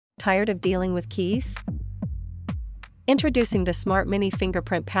Tired of dealing with keys? Introducing the Smart Mini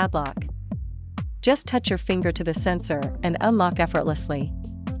Fingerprint Padlock. Just touch your finger to the sensor and unlock effortlessly.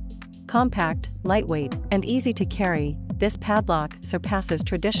 Compact, lightweight, and easy to carry, this padlock surpasses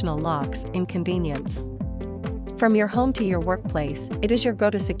traditional locks in convenience. From your home to your workplace, it is your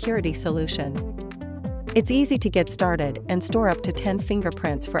go-to security solution. It's easy to get started and store up to 10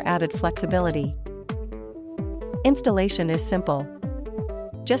 fingerprints for added flexibility. Installation is simple.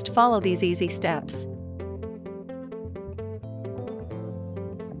 Just follow these easy steps.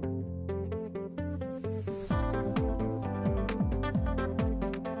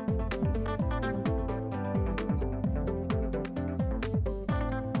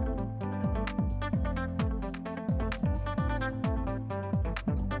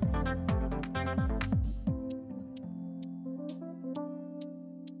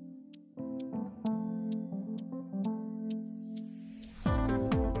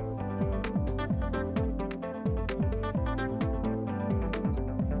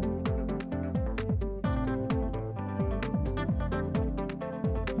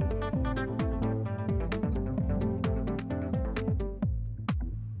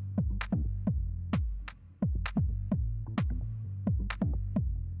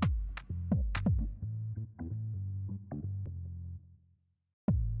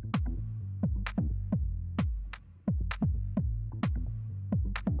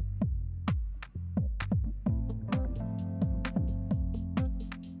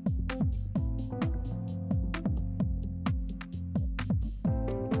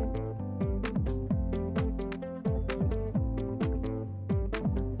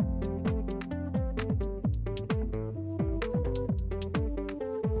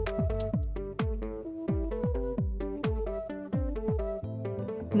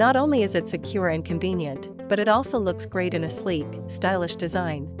 Not only is it secure and convenient, but it also looks great in a sleek, stylish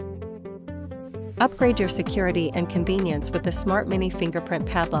design. Upgrade your security and convenience with the Smart Mini Fingerprint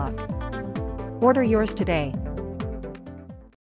Padlock. Order yours today.